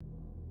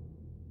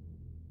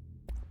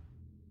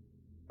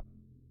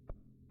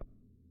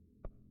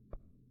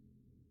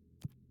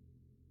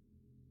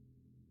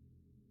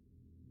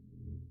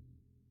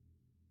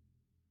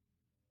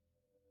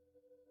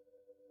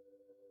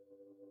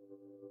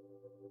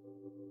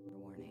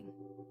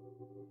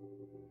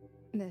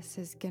This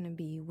is gonna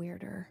be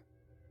weirder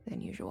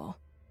than usual.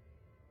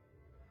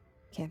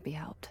 Can't be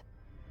helped.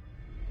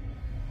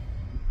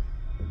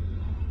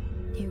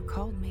 You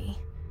called me.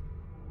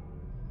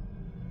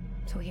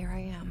 So here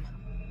I am.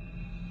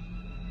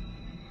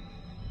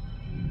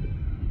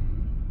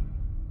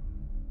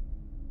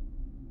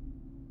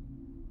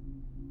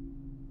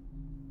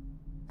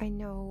 I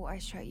know I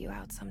shut you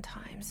out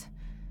sometimes.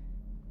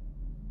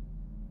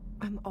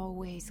 I'm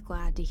always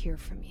glad to hear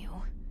from you.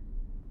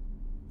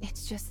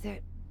 It's just that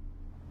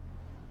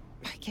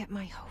I get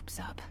my hopes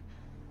up.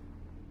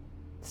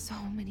 So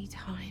many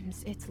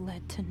times it's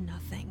led to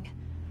nothing.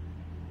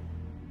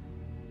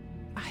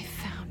 I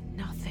found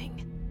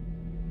nothing.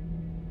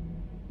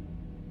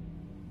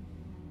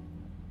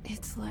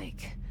 It's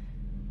like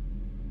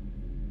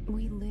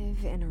we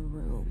live in a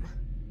room,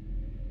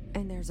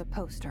 and there's a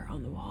poster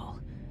on the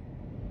wall.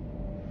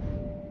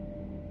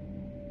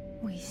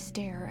 We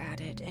stare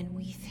at it and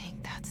we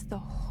think that's the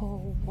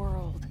whole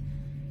world.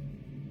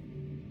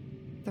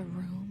 The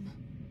room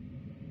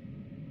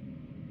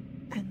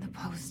and the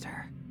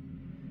poster.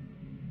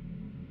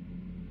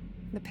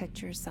 The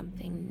picture's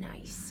something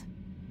nice.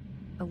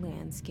 A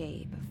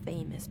landscape, a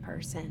famous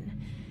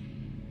person.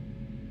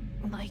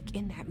 Like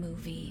in that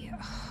movie,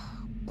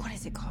 what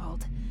is it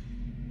called?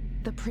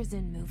 The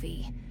prison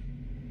movie.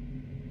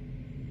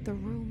 The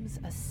room's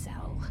a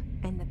cell,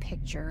 and the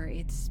picture,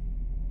 it's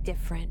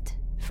different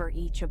for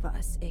each of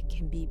us. It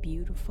can be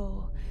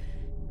beautiful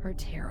or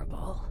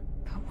terrible,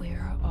 but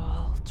we're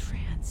all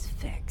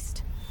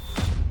transfixed.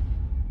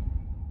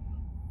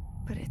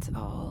 But it's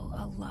all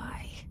a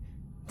lie.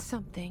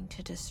 Something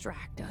to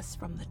distract us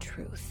from the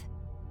truth.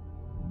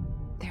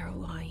 They're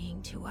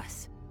lying to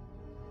us.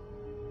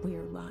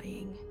 We're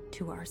lying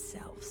to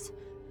ourselves.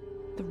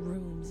 The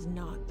room's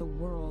not the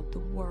world. The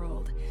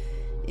world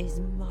is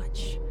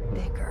much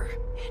bigger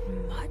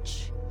and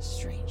much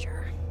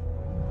stranger.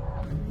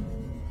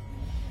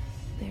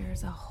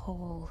 There's a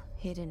hole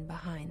hidden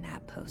behind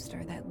that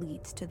poster that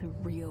leads to the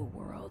real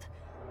world.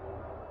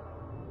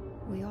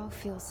 We all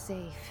feel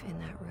safe in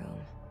that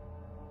room.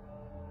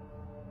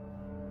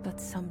 But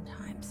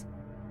sometimes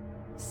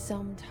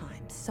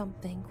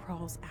something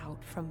crawls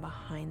out from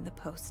behind the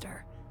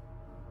poster.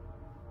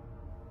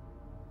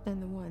 And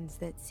the ones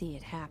that see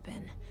it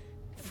happen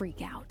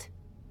freak out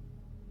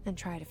and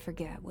try to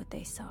forget what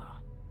they saw.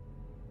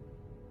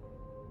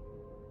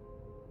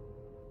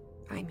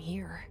 I'm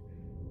here.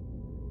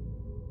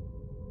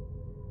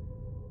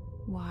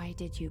 Why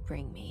did you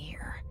bring me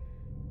here?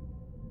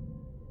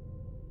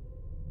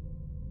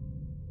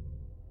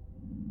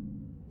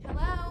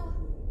 Hello?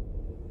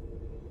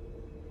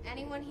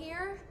 Anyone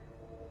here?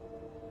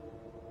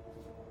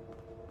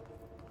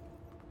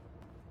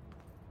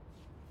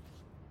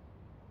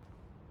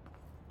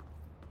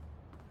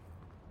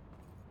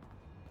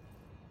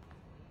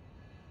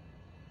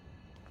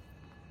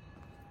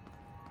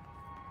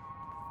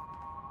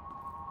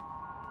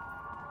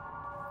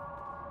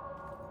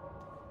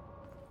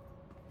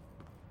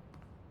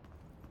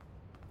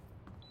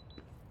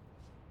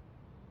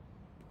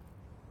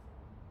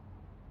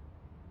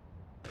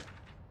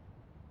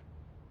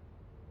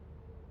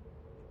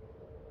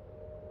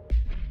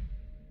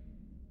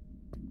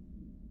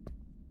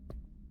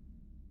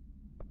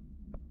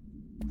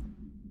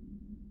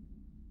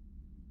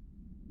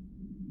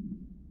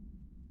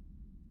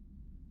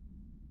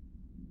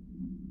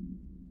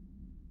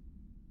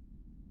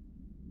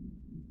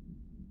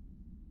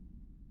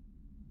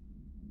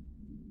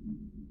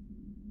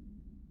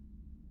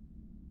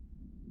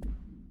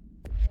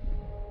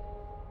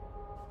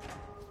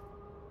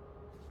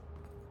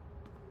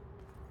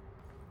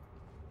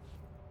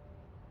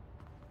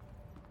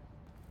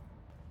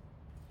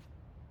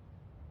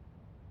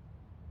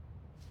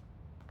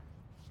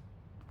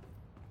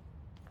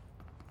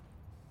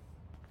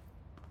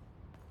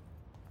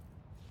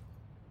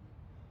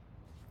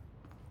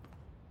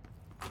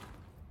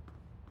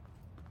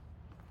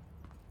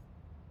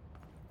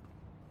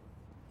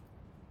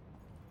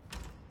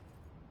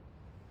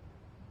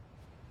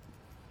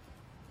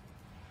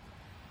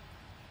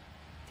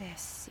 This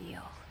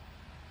seal.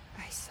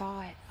 I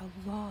saw it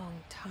a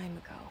long time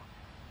ago.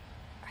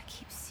 I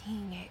keep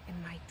seeing it in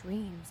my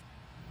dreams.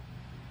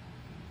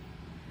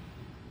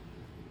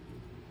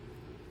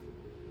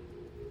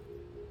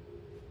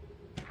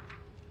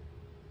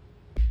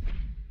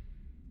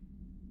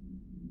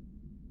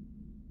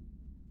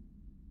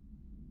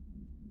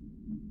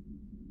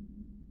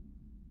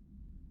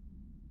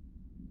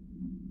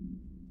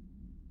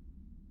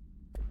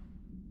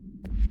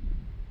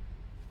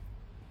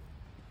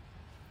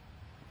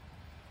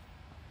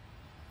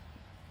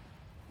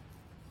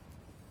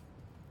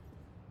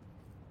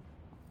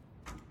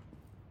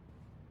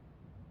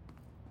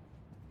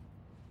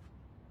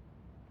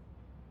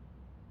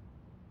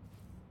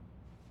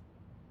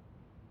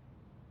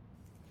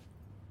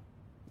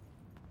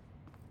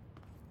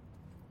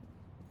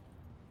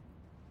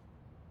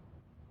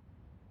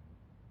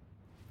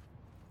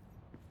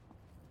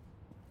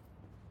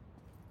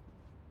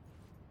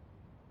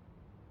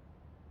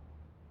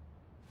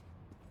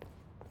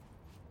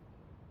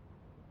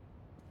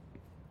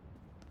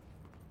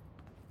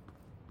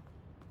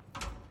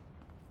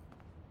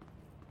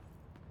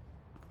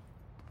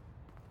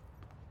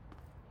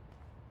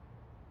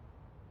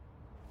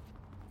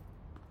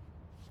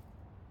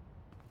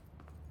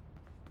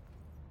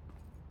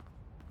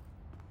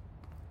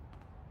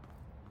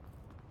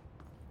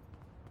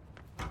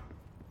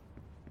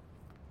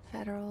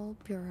 Federal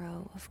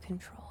Bureau of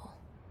Control.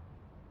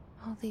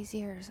 All these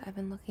years I've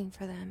been looking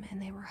for them,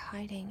 and they were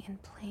hiding in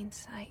plain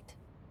sight.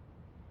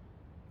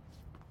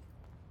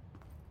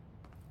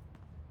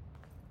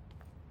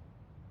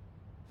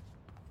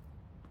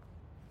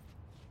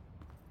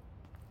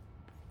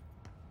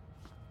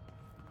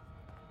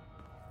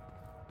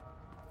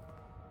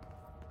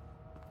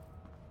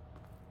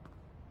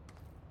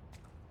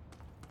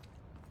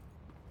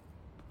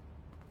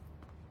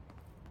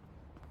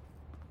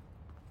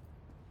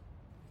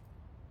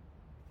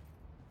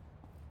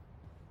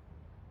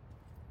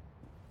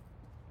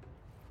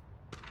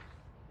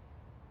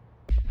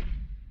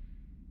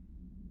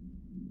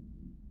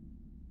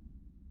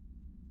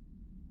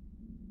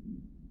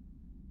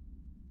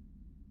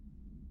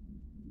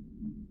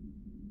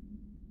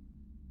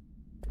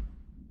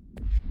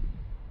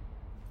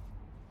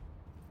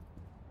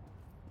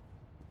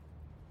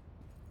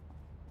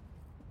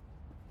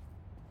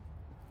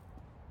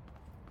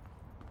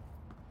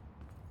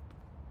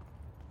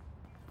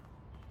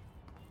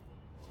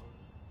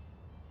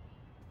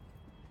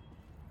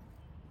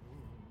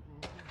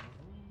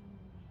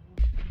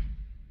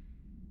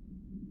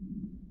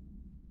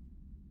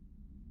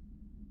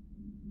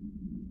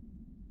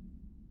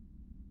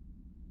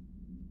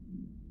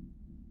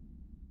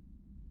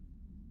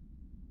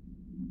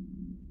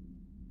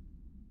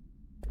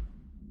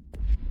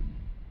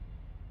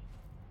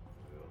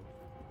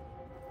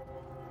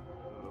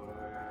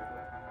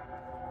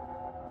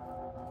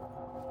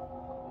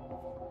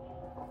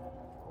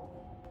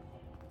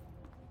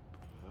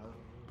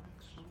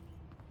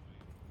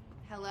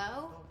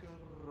 Hello?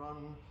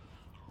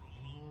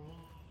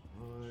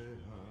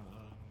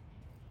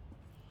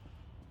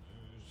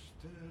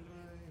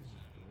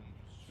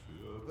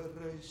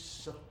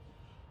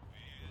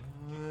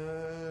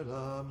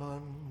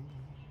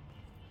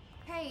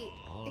 Hey,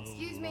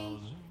 excuse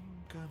me.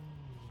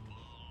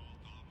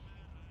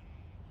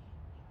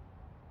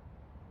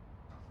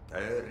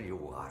 There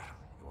you are.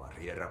 You are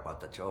here about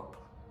the job.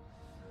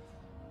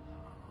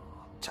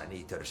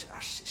 Janitor's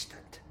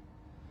assistant.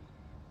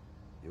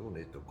 You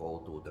need to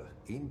go to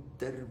the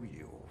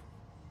interview.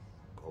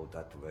 Go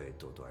that way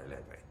to the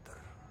elevator.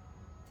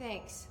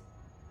 Thanks.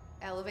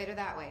 Elevator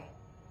that way.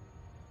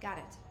 Got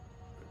it.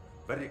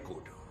 Very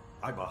good.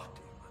 I'm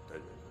Ahti,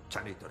 the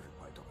janitor,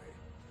 by the way.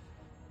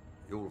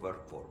 You'll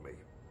work for me.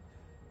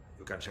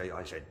 You can say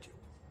I sent you.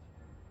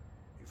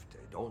 If they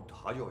don't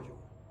hire you,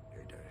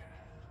 then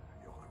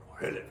you are no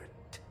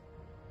helvet.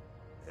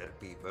 There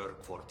be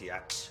work for the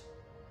axe.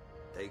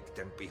 Take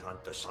them behind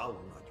the sauna,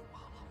 you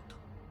halauta.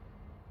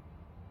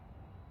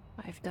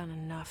 I've done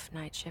enough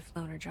night shift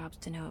loner jobs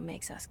to know it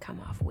makes us come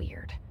off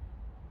weird.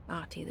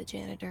 Ahti the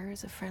janitor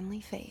is a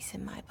friendly face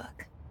in my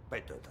book.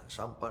 Better than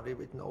somebody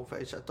with no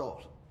face at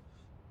all.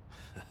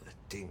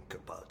 Think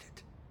about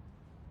it.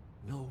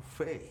 No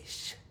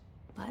face.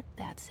 But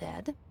that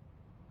said,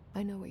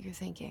 I know what you're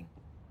thinking.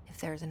 If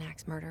there's an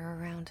axe murderer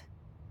around,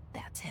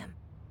 that's him.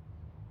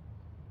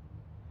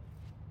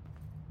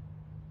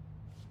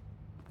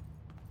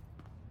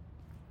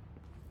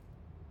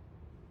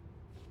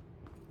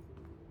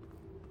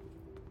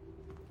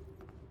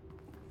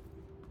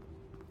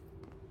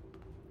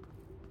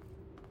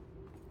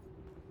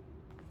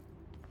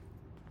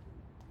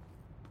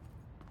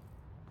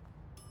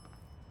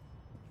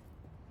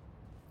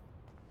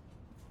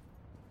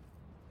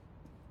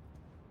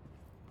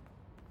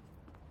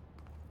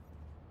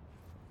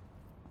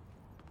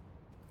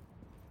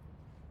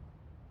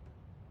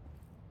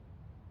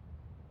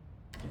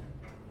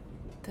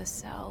 The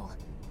cell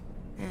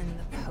and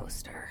the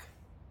poster.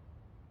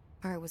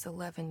 I was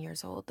 11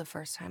 years old the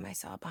first time I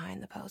saw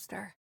behind the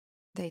poster.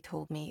 They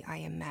told me I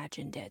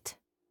imagined it.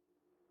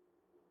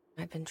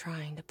 I've been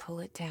trying to pull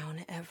it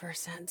down ever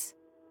since.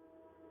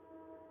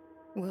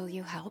 Will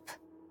you help?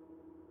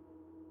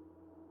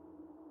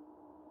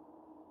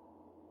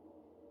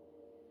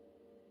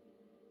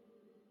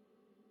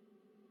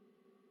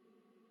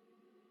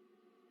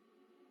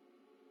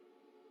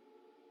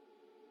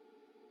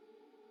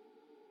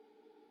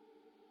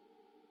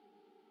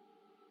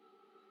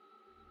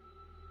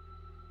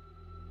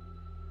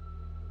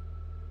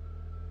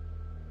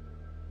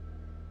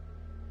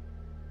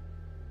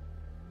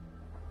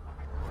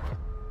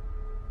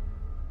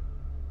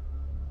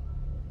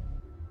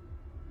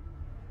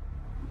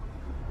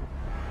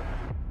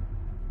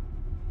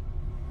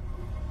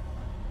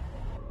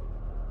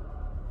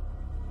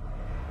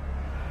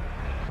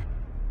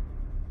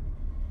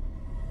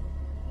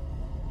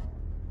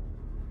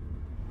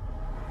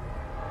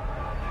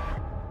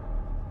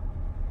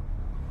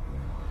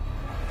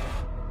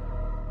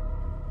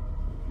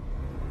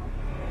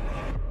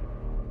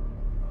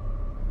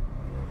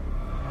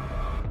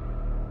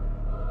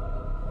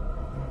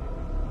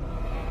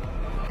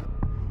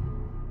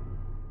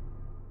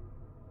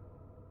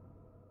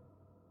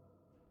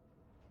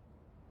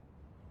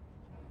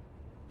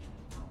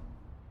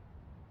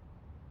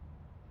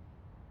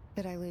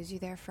 Did I lose you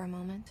there for a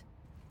moment?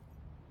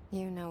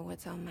 You know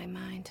what's on my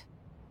mind.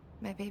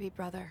 My baby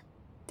brother,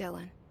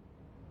 Dylan.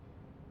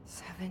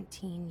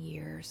 17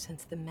 years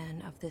since the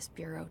men of this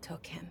bureau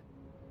took him.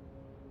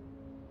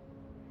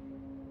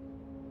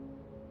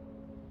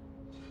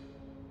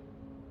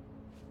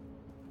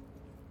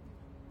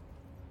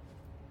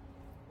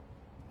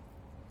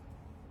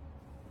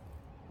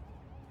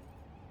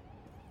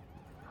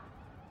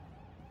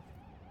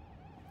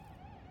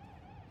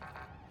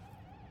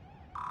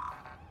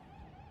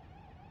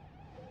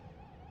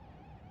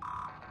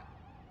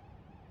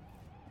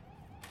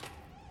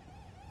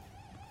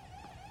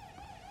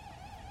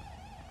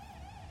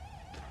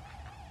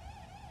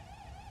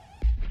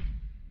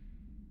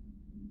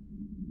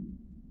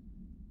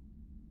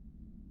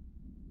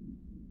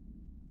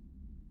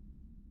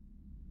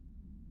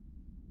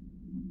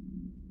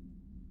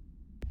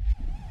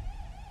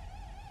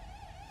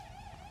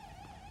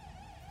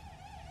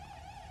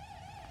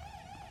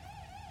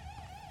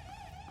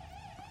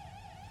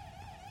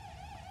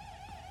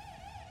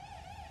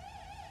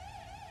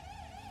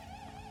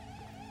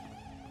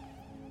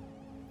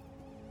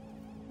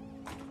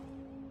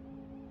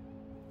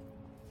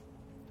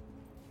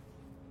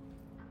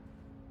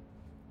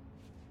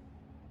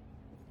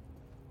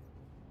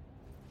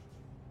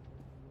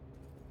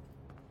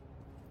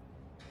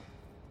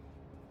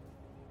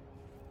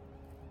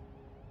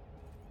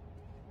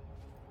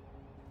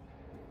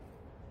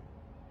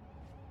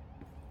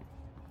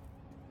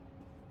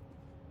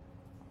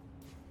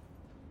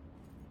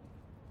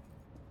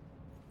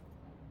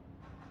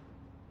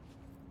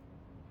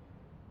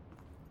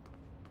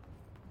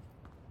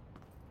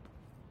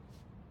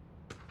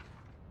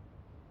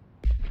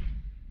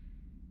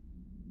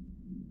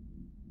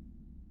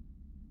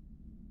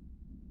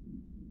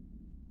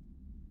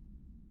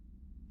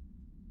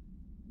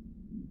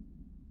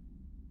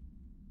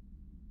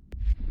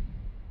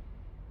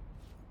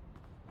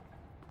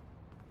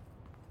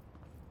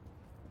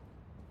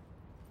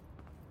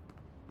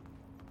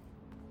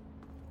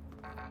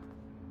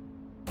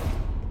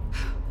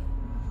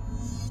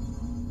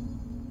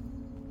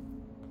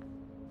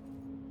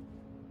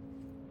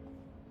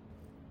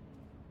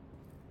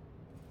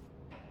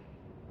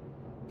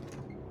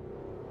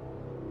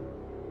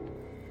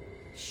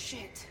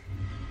 Shit.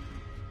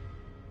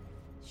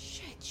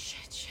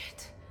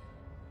 Shit.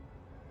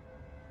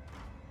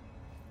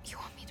 You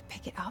want me to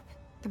pick it up?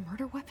 The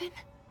murder weapon?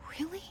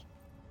 Really?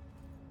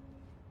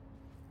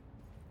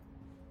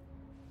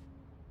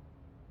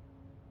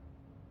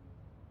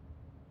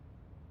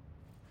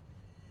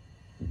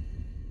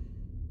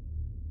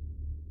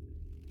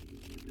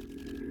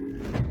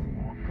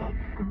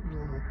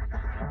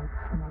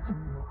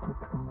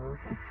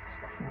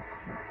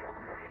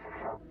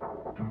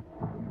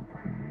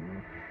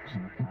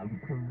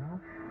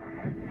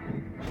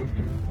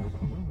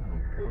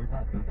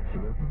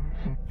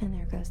 And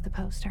there goes the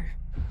poster.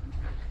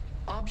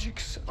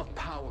 Objects of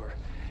power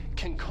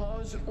can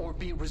cause or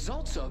be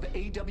results of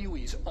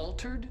AWE's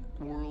altered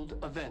world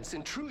events,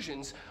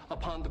 intrusions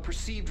upon the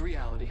perceived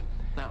reality.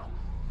 Now,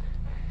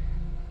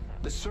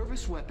 the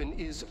service weapon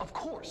is, of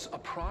course, a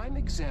prime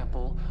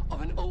example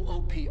of an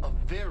OOP, a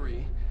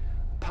very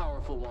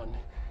powerful one.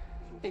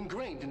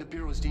 Ingrained in the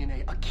Bureau's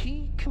DNA, a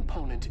key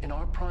component in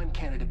our prime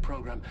candidate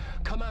program.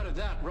 Come out of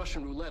that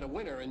Russian roulette a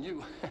winner and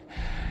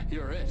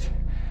you're it.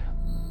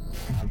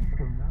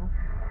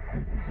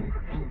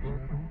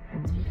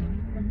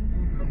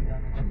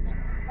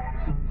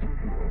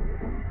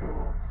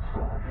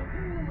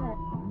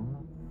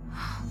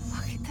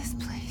 Look at this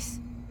place.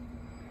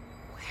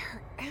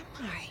 Where am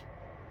I?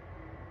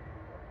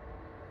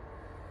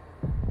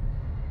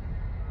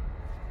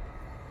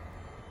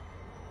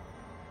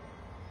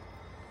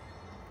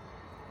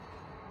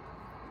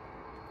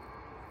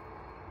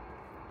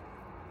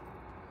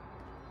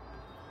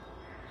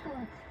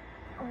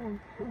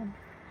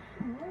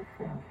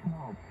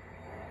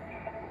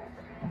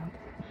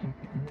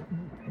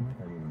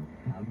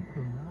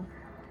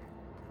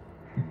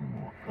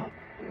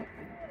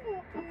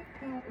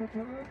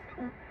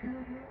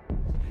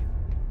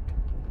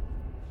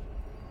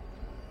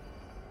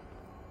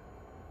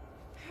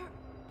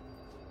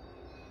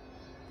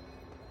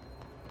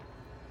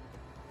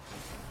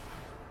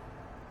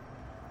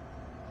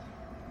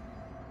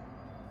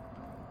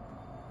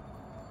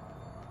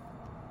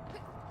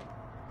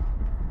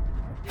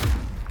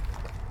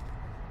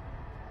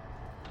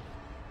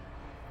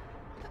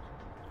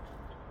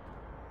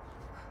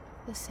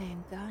 The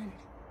same gun.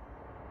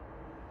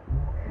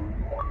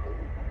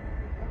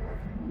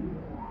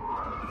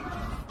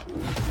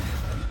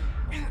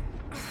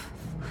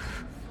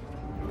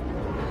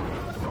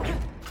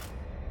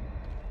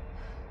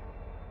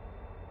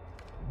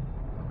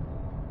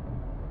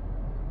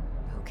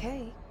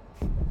 Okay,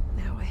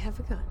 now I have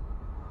a gun.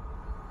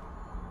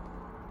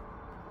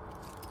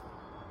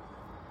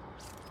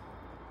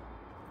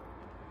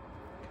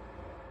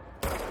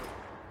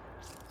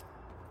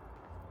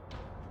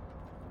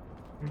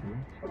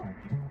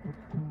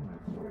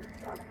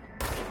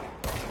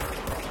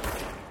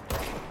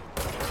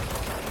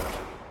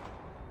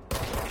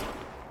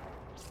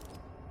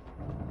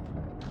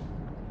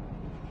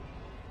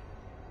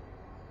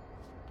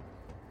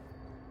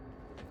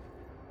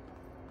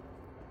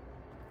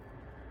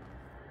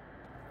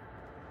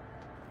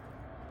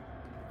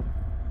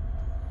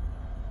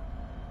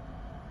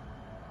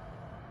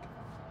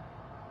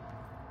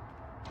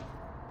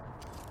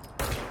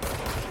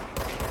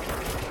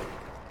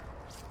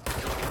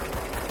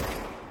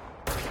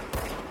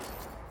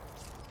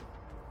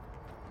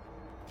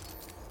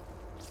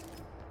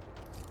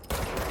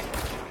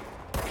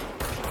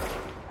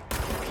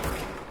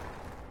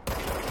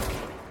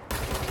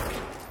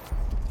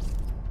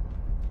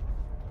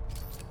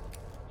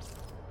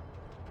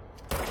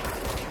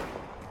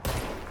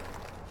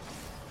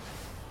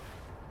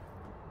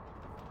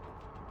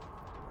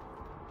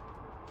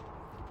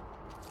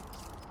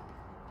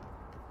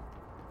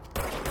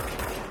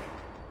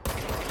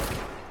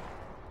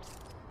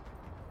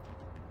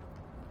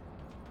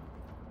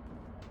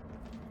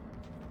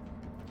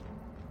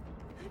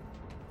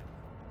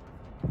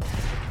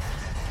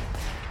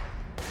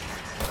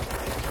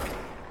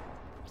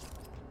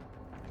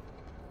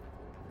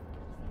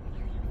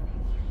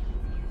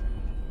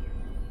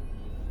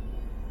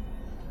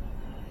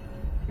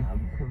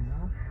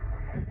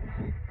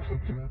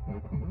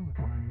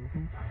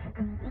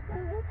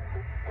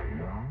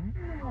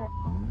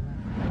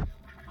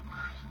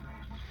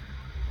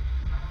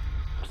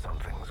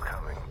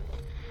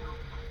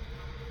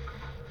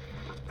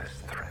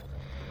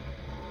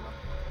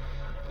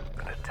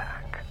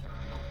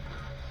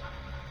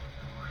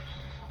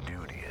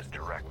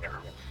 director.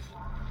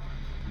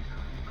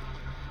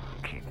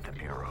 Keep the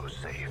Bureau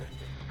safe.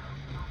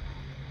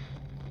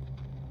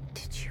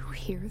 Did you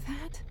hear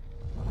that?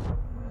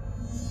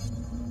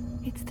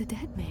 It's the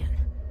dead man.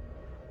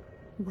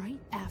 Right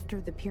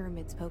after the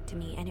pyramid spoke to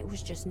me, and it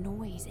was just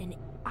noise, and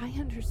I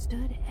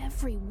understood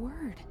every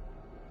word.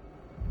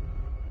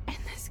 And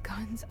this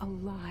gun's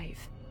alive.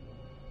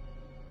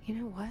 You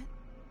know what?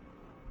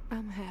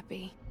 I'm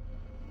happy.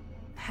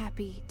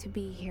 Happy to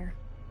be here.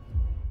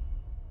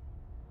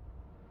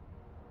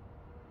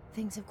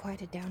 Things have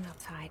quieted down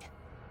outside.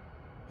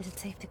 Is it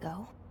safe to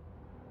go?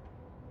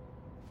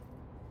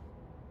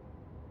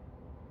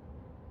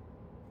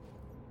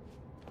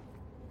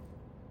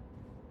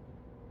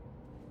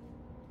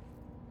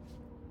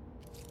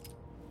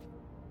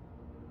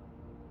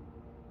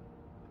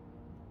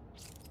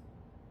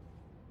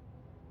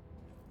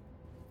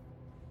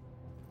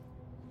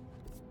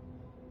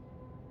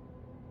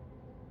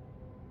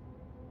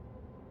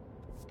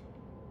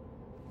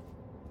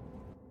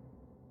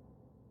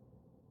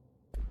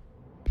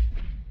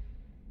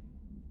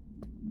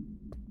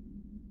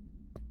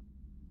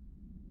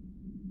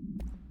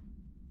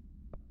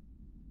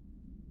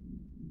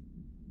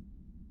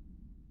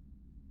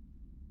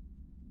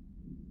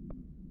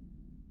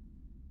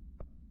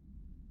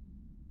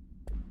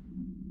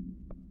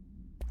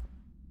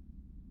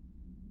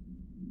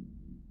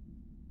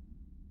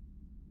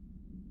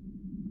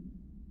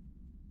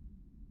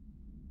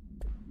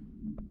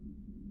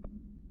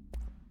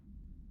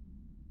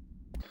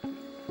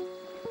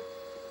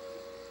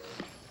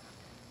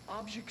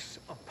 Objects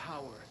of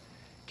power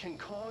can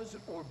cause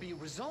or be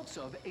results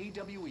of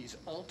AWE's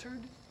altered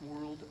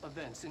world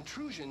events,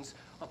 intrusions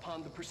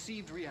upon the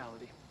perceived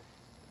reality.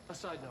 A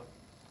side note,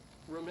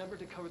 remember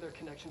to cover their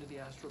connection to the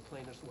astral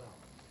plane as well.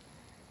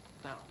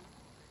 Now,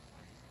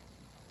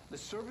 the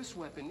service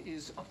weapon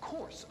is, of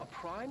course, a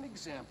prime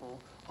example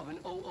of an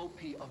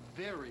OOP, a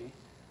very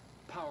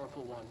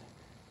powerful one.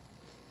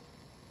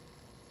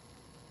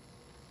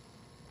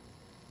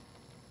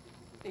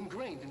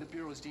 Ingrained in the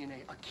Bureau's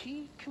DNA, a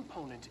key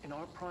component in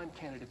our prime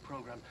candidate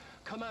program.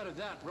 Come out of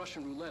that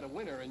Russian roulette a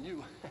winner and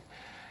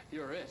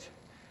you're it.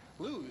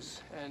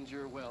 Lose and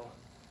you're, well,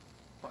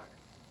 fired.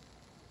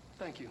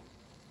 Thank you.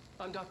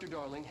 I'm Dr.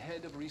 Darling,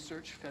 head of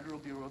research, Federal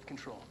Bureau of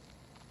Control.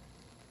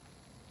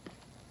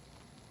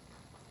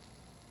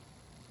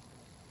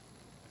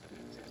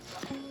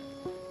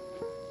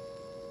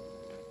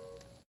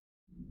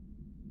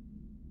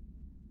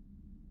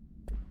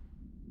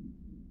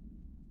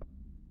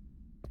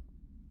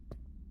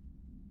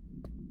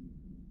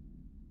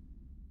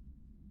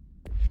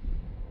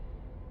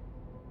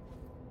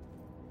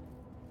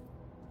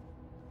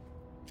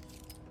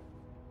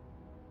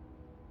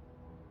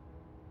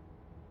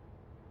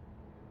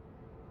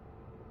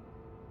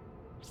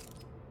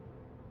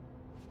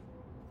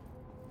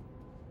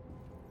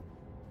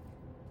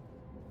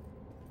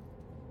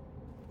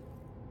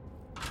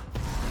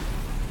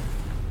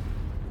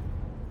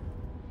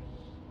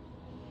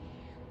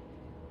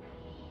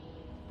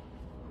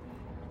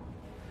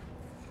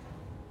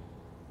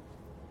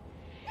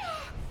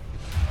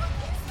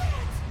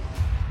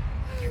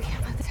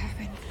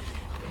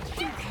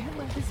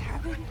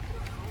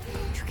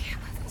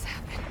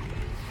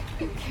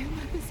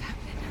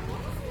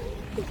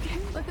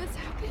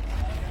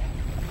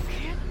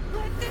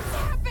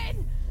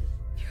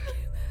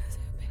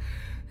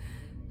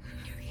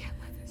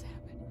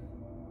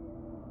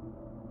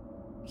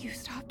 You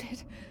stopped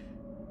it.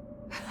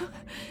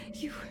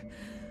 You...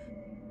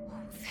 Oh,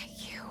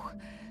 thank you.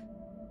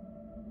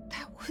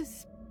 That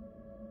was...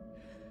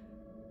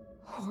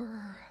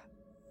 horror.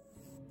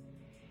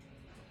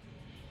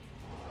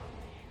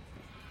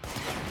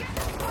 Get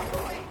the fuck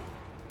away!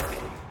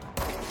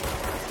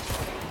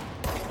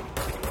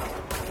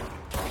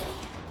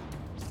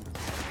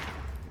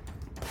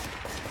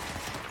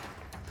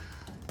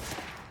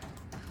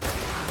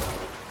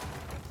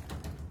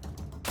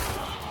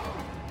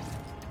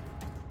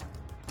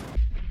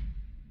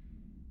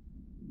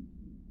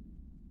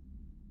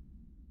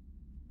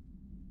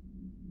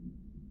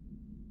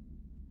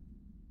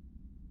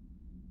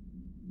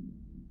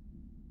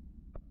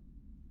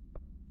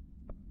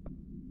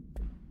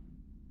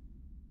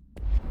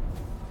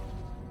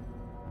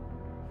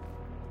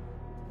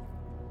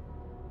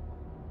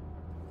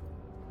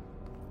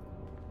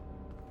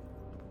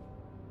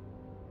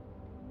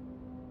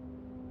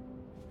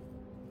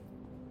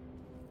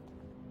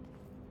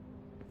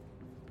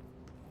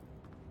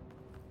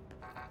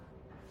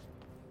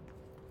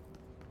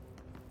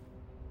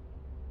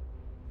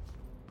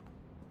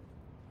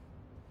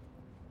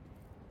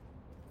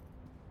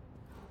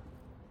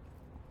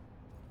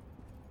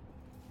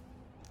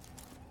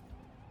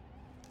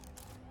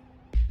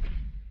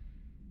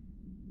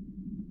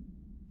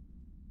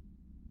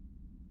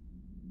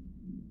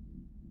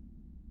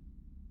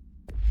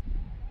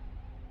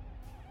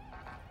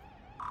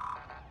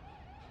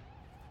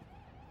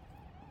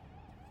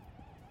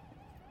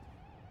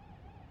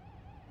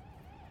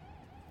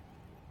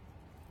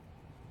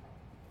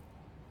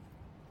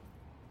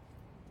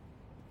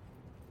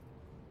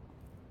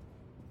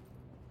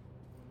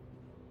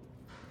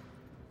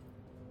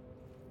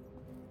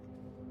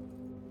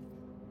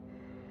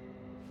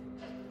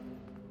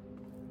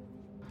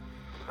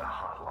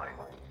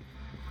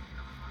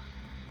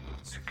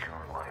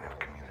 Secure line of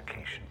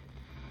communication.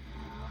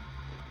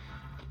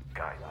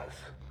 Guileless.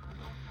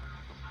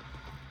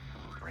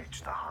 Reach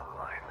the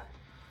hotline.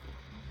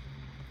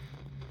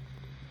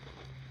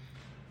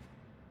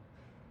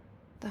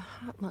 The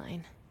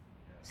hotline,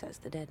 says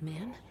the dead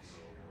man.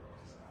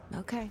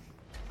 Okay.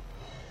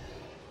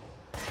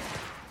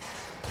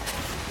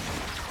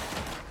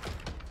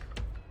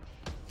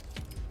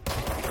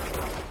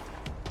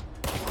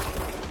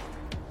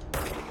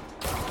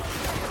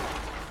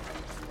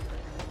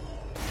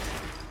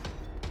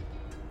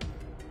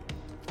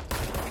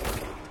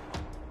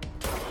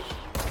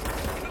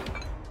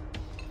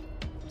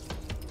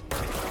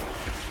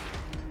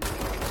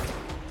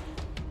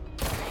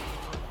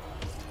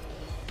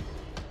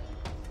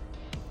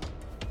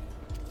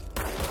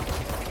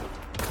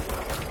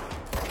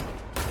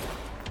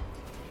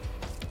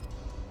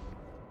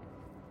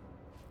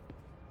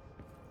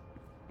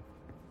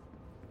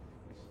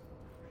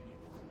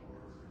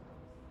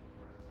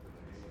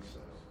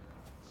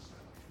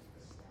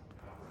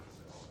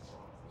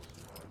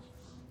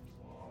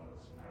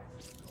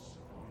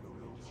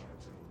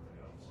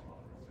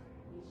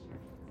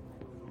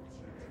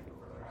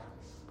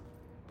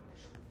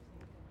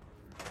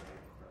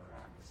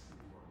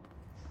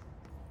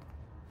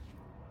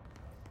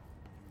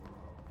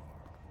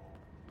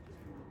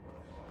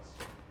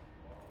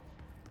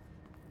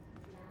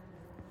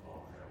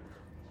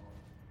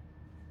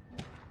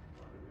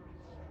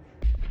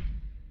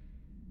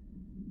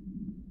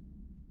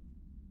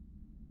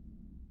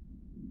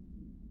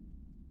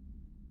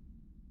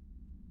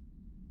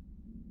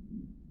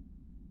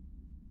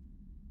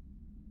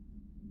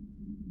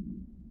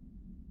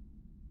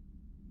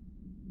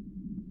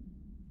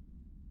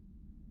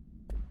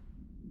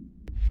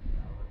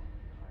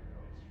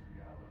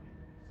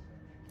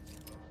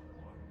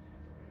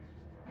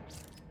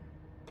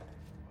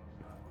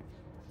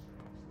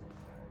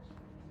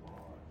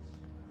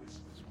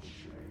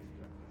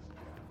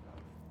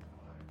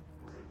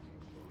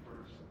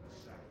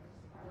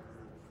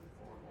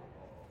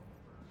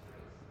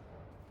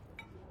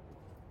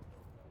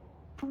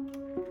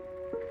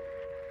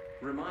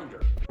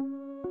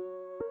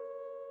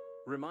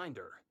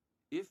 Reminder.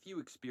 If you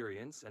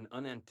experience an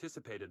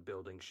unanticipated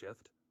building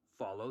shift,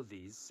 follow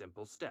these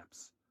simple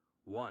steps.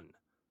 1.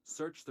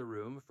 Search the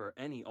room for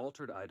any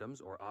altered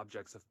items or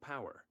objects of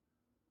power.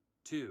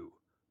 2.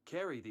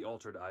 Carry the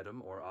altered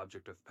item or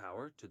object of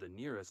power to the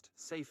nearest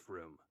safe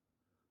room.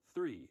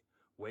 3.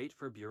 Wait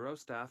for Bureau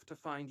staff to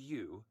find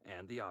you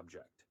and the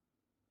object.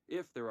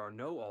 If there are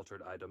no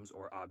altered items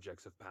or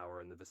objects of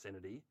power in the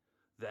vicinity,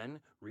 then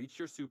reach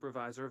your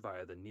supervisor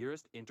via the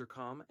nearest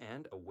intercom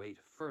and await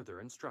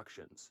further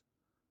instructions.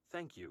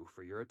 Thank you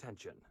for your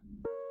attention.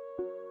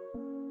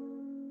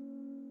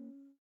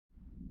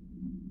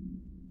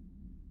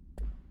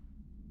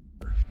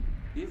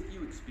 If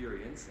you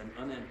experience an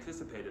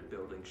unanticipated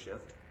building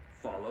shift,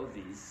 follow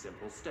these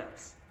simple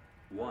steps.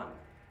 1.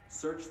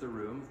 Search the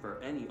room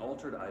for any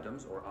altered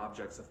items or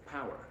objects of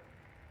power.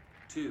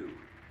 2.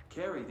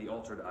 Carry the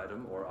altered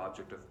item or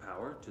object of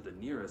power to the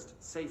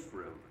nearest safe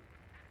room.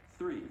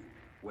 3.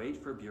 Wait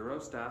for Bureau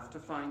staff to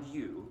find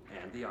you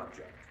and the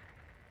object.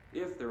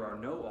 If there are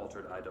no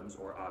altered items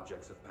or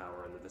objects of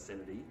power in the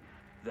vicinity,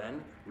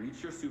 then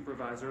reach your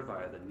supervisor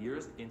via the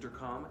nearest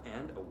intercom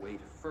and await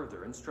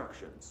further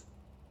instructions.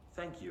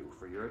 Thank you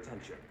for your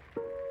attention.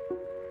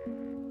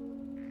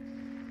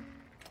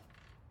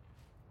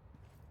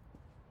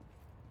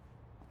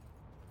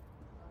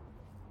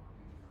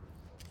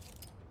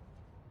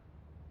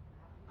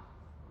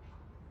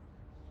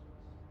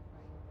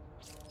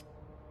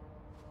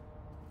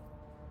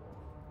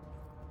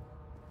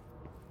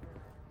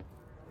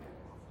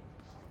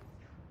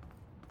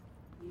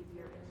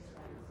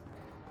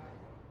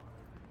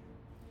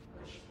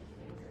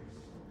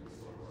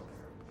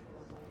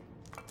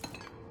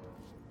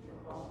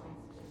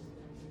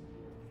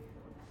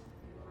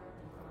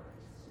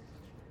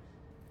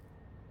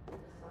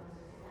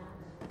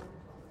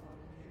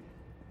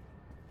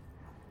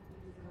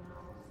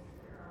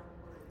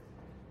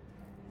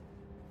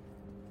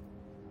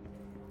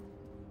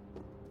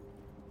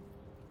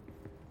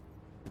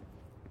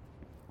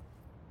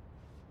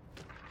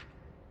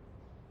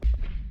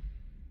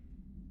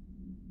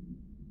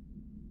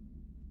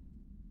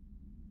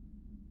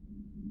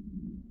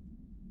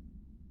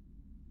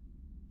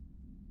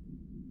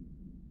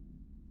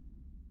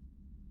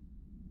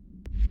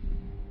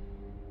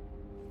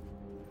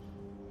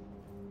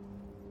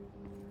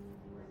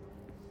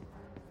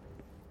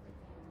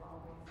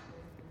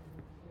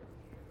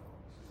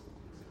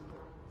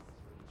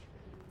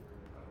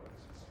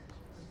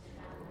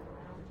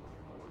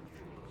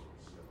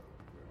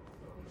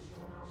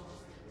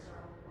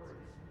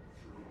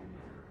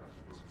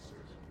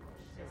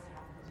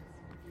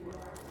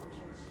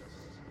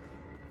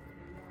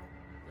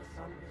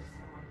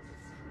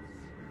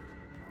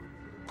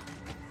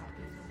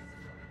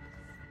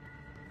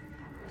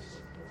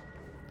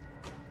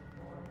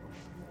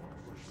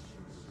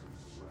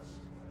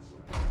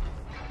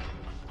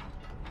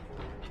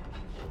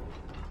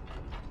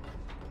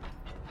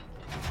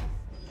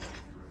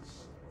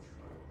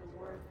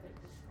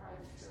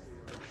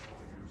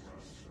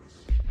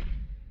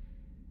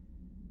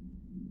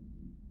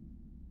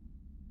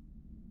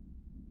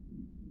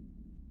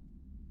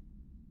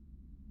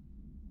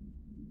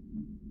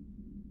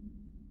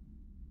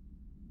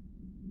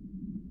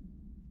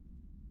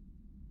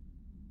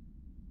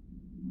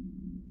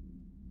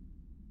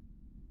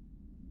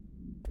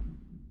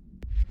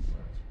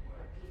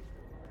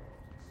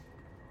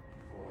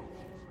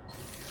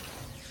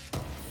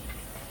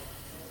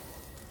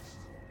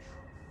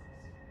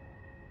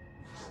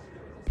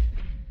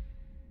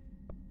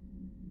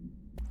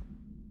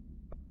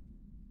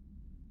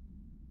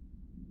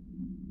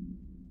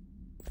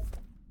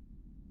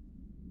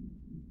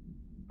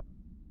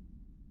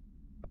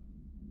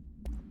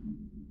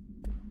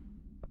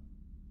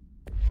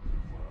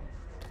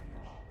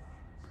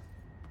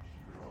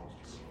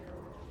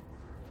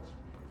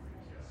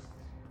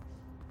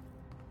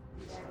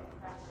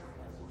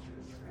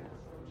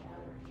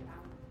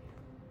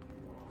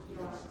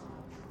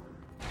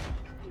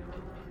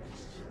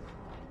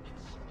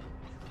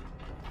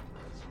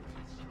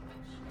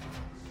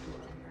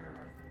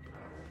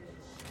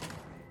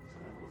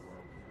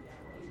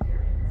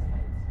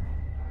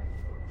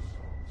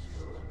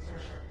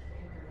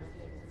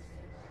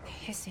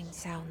 hissing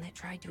sound that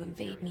tried to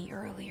invade me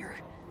earlier.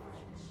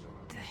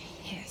 The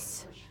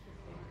hiss,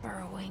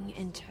 burrowing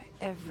into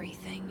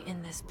everything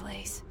in this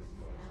place.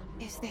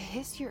 Is the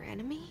hiss your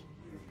enemy?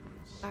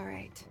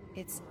 Alright,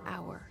 it's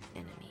our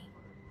enemy.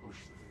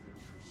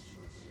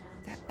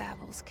 That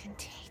babble's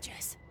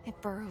contagious. It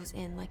burrows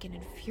in like an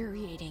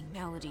infuriating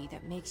melody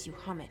that makes you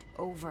hum it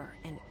over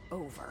and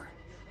over.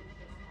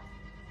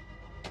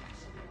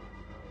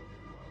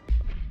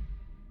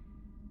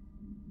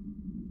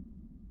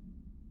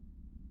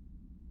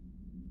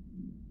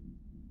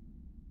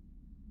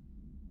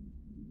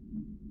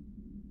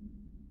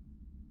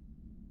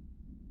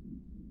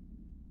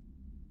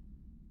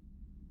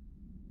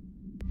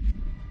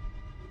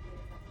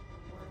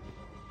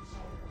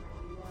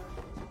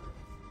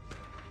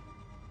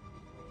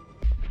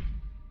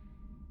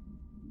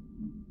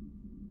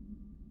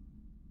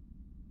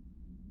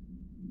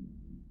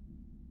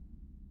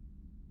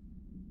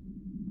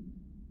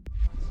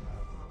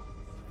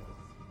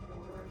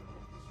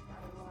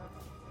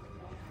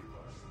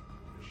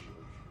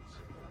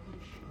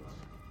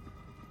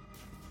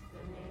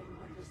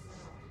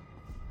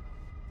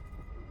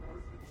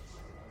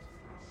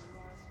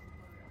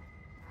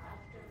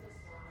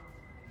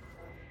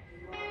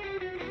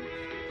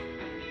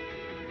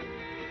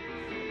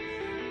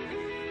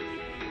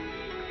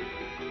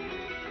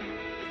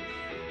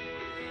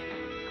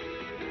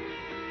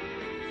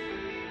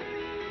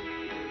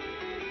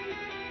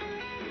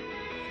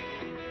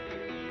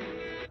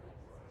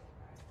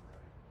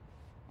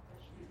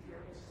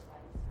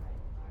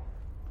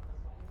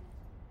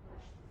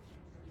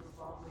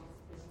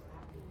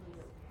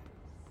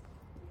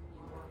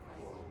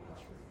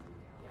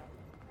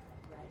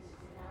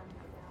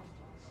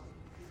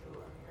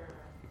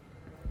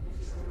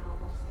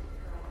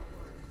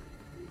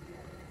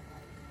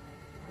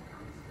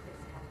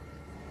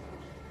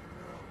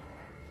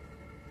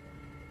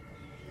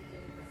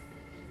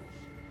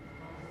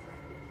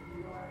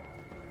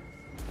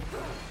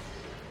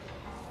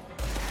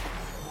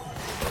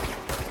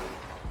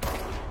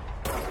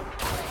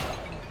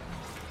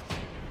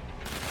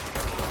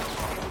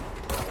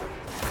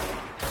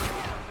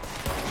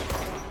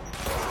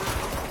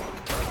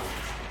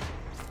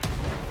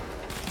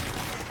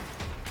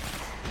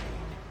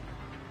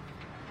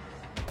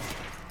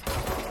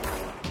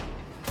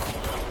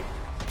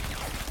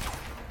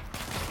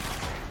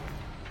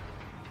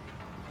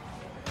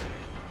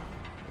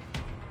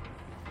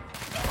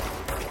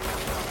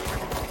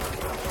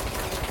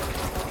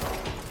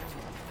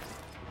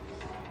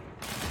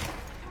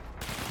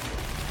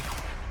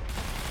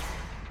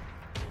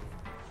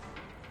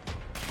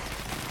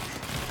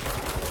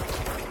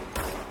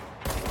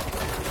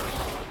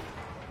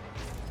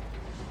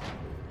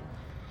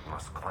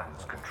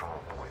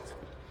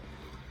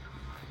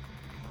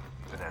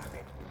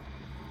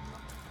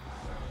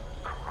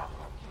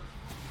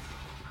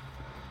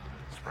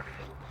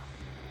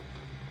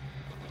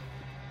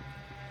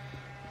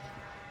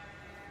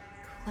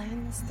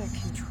 Cleanse the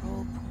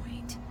control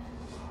point.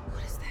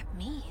 What does that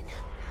mean?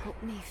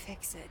 Help me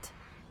fix it.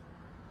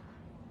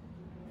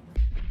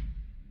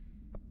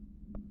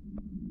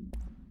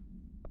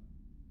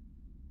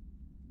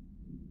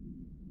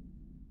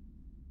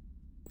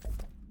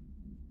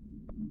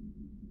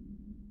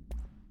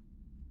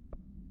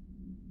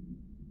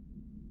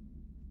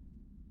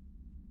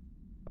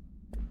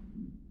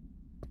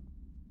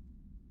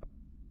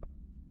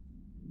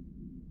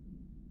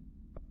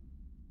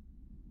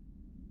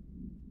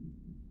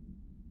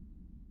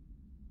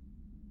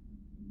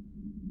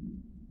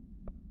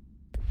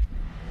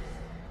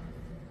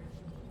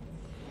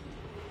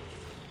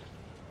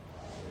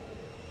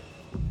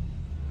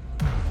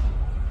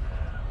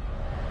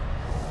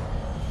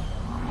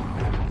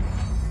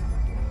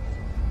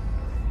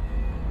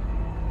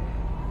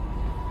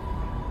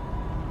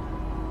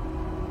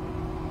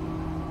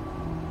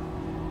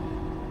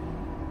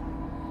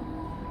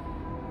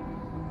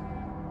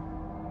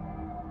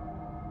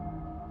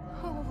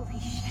 Holy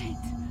shit!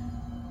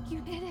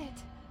 You did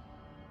it!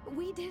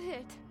 We did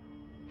it!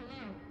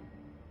 Hello?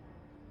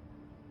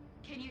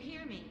 Can you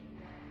hear me?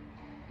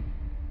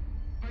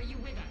 Are you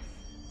with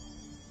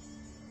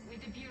us?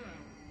 With the Bureau?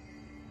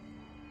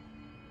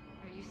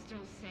 Are you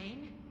still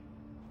sane?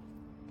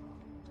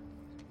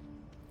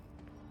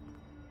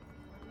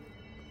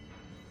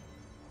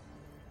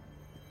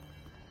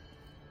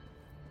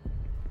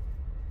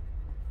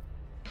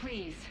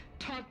 Please,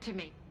 talk to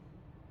me.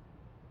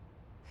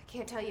 I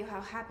can't tell you how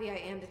happy I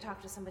am to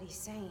talk to somebody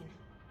sane.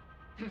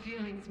 The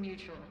feeling's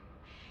mutual.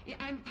 Yeah,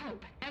 I'm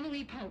Pope,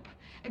 Emily Pope,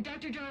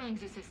 Dr.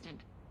 Darling's assistant.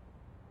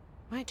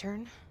 My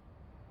turn.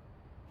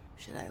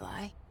 Should I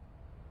lie?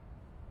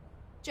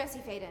 Jesse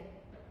Faden.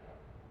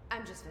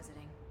 I'm just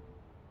visiting.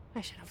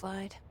 I should have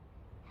lied.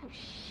 Oh,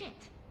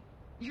 shit.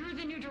 You're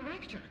the new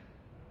director.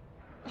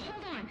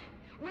 Hold on.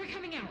 We're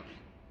coming out.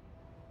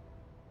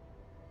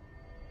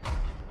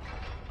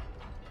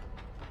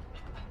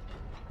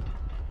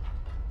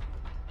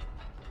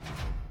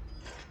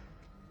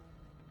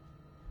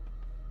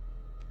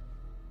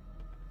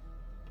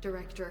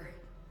 Director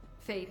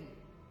Faden.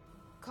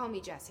 Call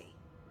me Jesse.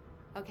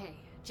 Okay,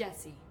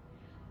 Jesse.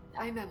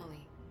 I'm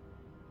Emily.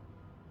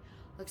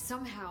 Look,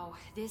 somehow,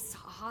 this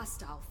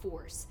hostile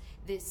force,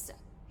 this...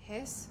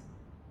 Hiss?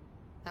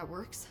 That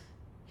works?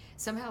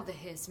 Somehow the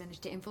hiss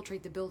managed to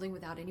infiltrate the building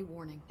without any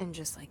warning. And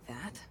just like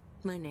that,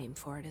 my name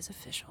for it is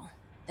official.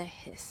 The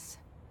hiss.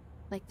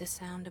 Like the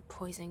sound of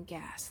poison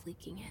gas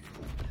leaking in.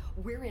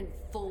 We're in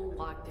full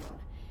lockdown.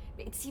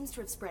 It seems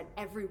to have spread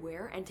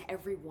everywhere and to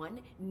everyone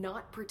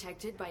not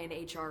protected by an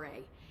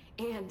HRA.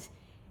 And,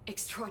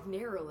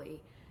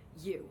 extraordinarily,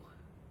 you.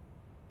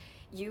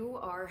 You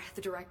are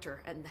the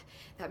director, and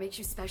that makes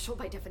you special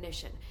by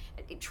definition.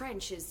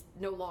 Trench is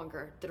no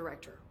longer the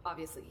director,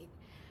 obviously.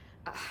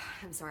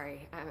 I'm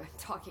sorry, I'm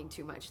talking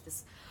too much.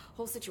 This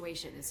whole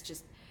situation is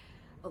just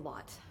a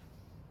lot.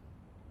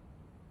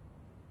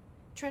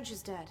 Trench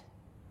is dead.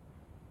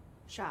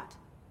 Shot.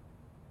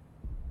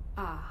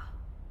 Ah.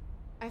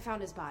 I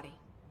found his body.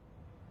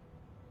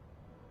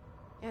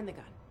 And the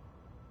gun.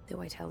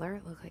 Do I tell her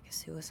it looked like a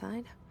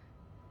suicide?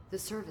 The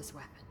service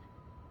weapon.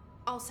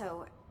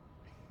 Also,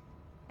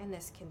 and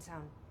this can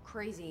sound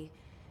crazy,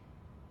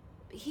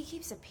 but he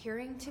keeps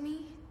appearing to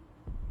me,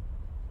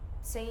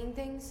 saying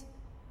things.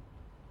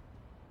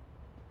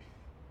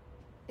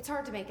 It's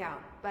hard to make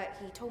out, but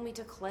he told me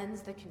to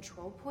cleanse the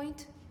control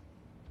point,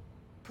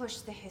 push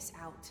the hiss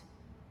out.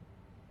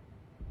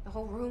 The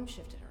whole room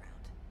shifted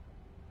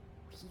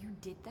around. You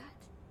did that?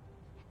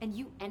 And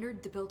you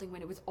entered the building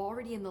when it was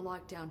already in the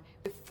lockdown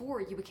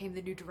before you became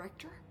the new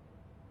director?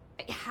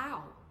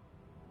 How?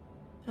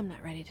 I'm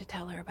not ready to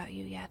tell her about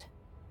you yet.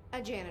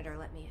 A janitor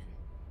let me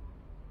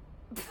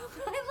in.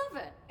 I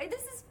love it.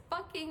 This is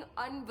fucking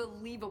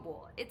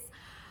unbelievable.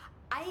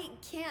 I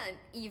can't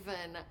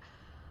even...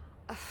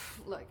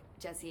 Look,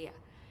 Jesse,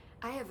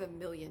 I have a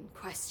million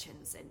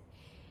questions, and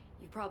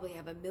you probably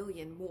have a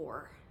million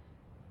more.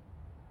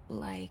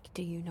 Like,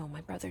 do you know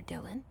my brother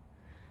Dylan?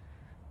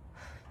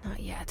 Not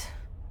yet.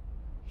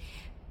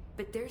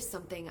 But there's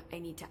something I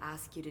need to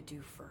ask you to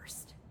do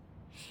first.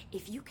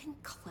 If you can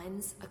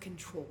cleanse a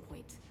control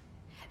point,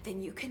 then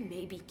you can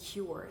maybe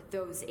cure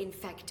those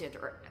infected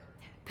or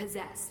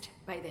possessed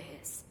by the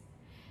hiss.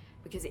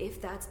 Because if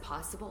that's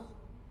possible,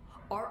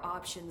 our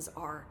options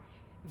are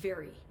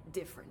very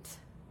different.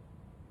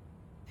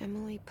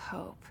 Emily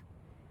Pope.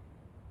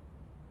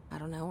 I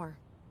don't know her,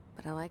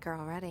 but I like her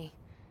already.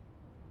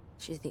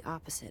 She's the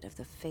opposite of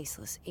the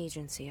faceless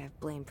agency I've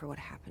blamed for what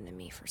happened to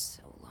me for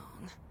so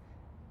long.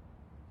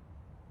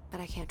 But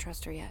I can't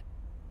trust her yet.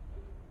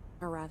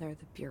 Or rather,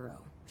 the Bureau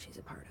she's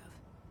a part of.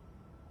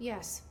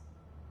 Yes.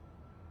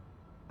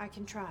 I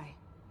can try.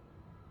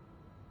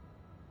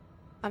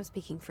 I'm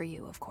speaking for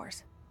you, of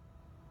course.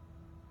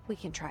 We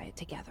can try it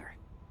together.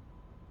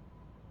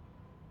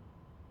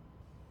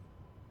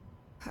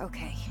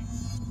 Okay.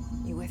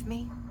 You with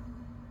me?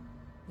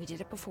 We did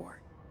it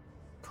before.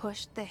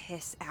 Push the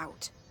hiss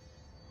out.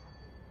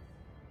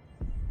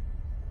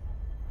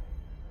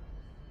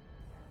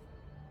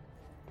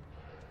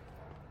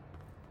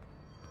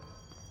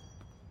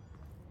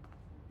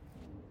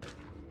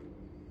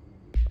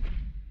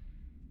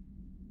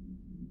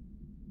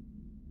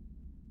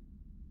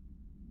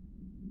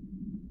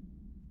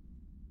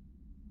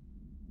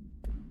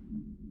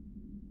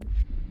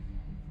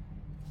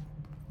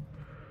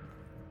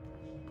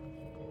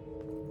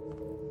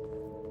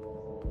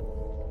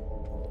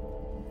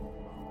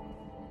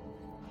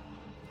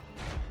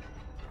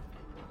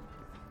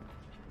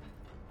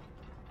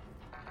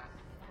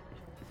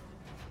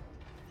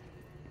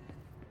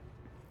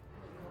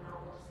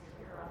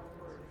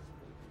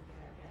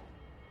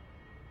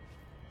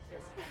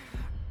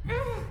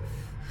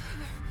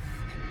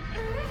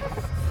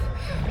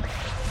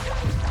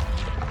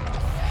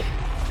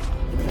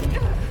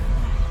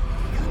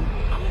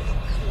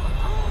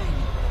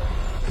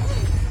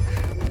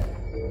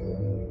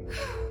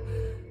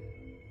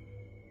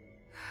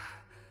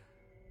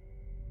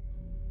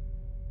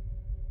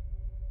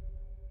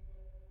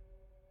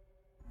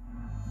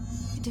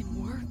 It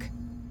didn't work.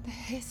 The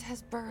hiss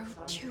has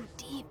burrowed too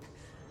deep.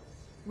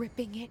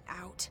 Ripping it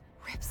out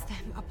rips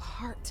them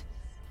apart.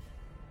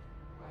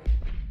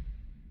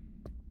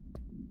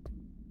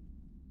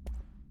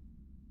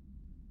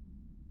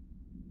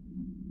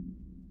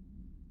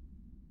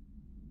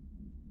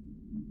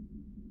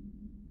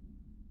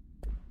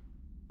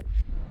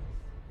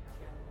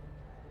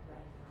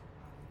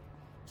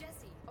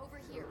 Jesse, over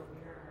here.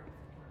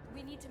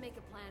 We need to make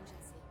a plan,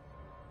 Jesse.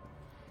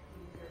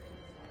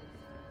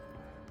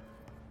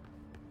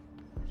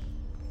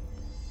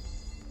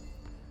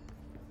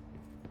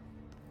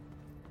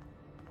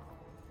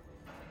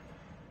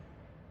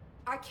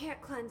 I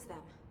can't cleanse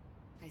them.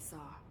 I saw.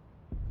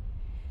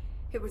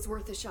 It was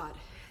worth a shot.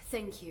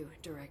 Thank you,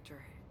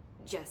 Director.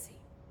 Jesse.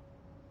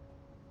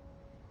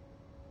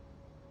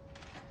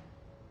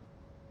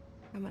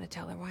 I'm gonna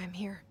tell her why I'm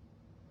here.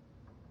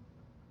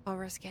 I'll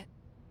risk it.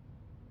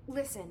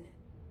 Listen.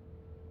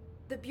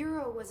 The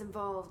Bureau was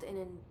involved in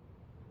an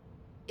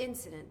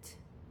incident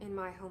in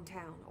my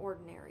hometown,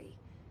 Ordinary,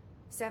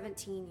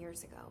 17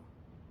 years ago.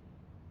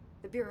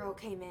 The Bureau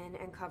came in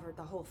and covered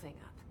the whole thing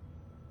up.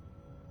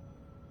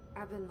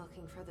 I've been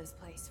looking for this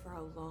place for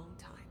a long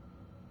time.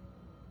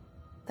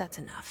 That's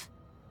enough.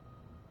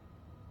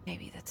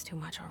 Maybe that's too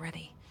much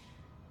already.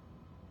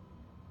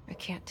 I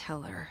can't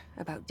tell her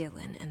about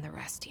Dylan and the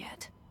rest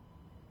yet.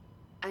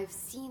 I've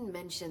seen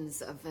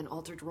mentions of an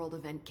Altered World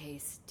event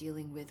case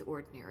dealing with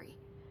Ordinary.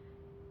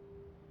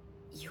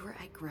 You were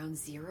at Ground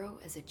Zero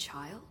as a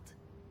child?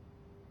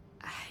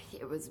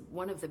 It was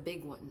one of the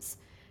big ones,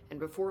 and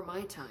before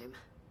my time.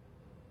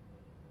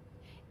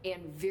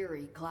 And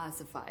very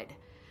classified.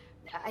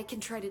 I can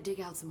try to dig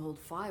out some old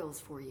files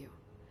for you.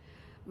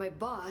 My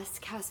boss,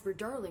 Casper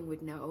Darling,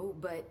 would know,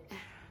 but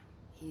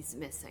he's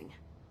missing.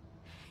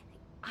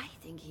 I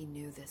think he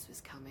knew this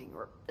was coming,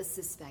 or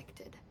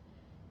suspected.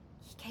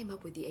 He came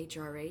up with the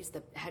HRAs,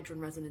 the Hadron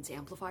Resonance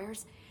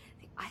Amplifiers.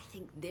 I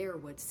think they're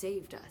what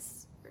saved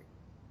us. Or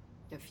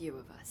a few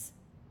of us.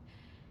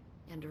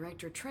 And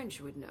Director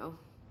Trench would know.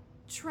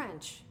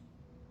 Trench?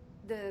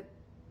 The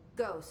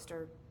ghost,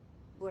 or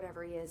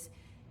whatever he is.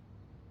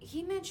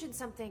 He mentioned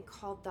something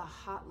called the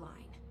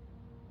Hotline.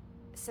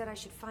 Said I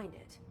should find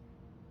it.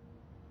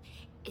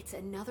 It's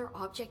another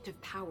object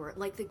of power,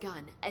 like the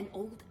gun, an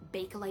old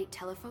Bakelite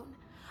telephone.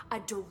 A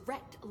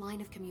direct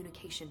line of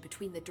communication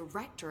between the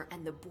director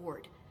and the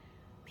board.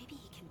 Maybe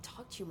he can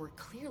talk to you more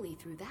clearly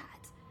through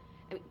that.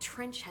 I mean,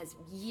 Trench has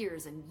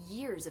years and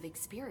years of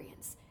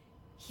experience.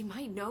 He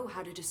might know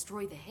how to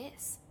destroy the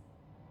hiss.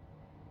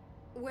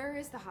 Where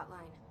is the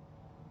hotline?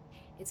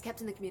 It's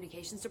kept in the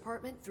communications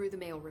department through the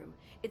mailroom.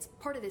 It's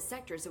part of this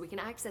sector, so we can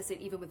access it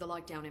even with the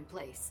lockdown in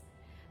place.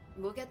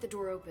 We'll get the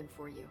door open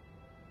for you.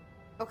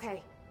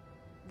 Okay,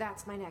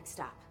 that's my next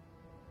stop.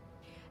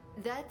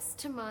 That's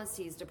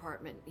Tomasi's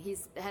department.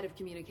 He's the head of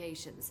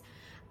communications.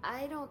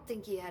 I don't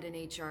think he had an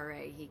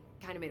HRA. He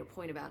kind of made a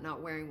point about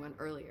not wearing one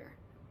earlier.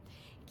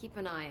 Keep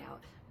an eye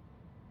out.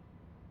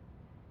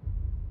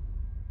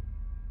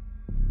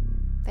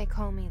 They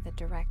call me the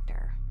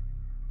director.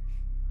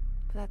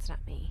 But that's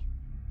not me.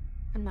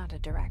 I'm not a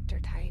director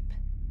type.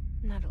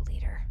 I'm not a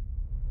leader.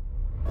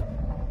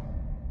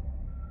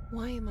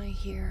 Why am I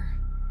here?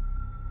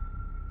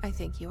 I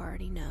think you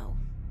already know.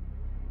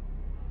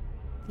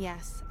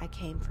 Yes, I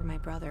came for my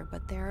brother,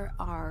 but there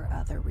are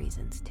other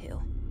reasons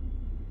too.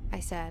 I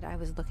said I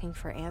was looking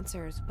for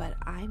answers, but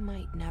I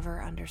might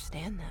never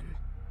understand them.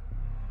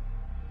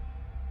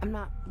 I'm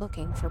not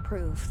looking for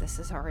proof. This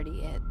is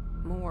already it.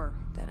 More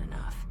than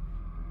enough.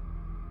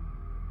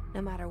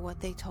 No matter what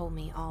they told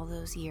me all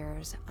those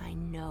years, I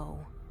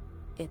know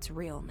it's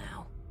real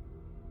now.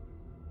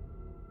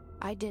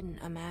 I didn't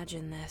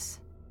imagine this.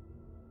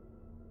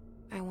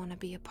 I want to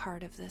be a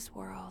part of this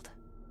world.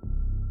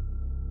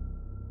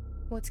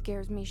 What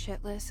scares me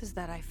shitless is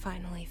that I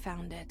finally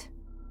found it.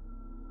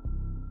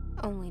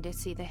 Only to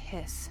see the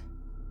hiss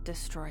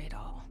destroy it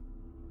all.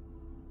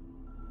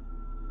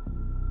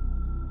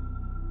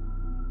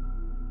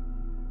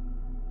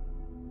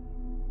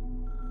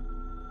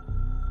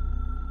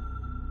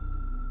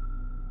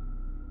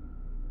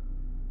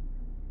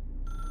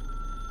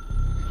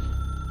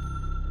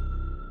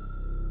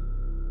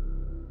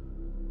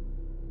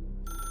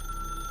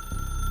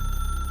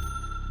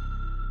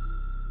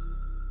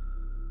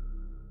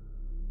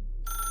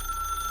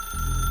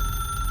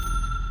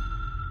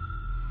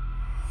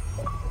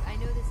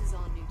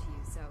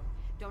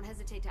 Don't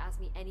hesitate to ask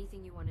me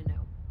anything you want to know.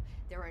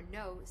 There are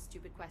no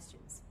stupid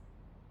questions.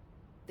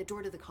 The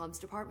door to the comms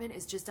department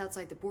is just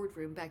outside the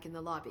boardroom back in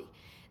the lobby.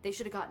 They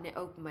should have gotten it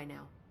open by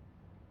now.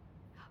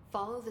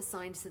 Follow the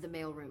signs to the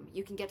mailroom.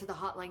 You can get to the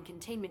hotline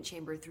containment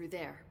chamber through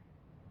there.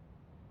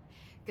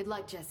 Good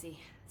luck, Jesse.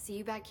 See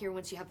you back here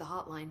once you have the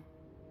hotline.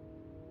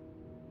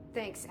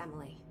 Thanks,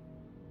 Emily.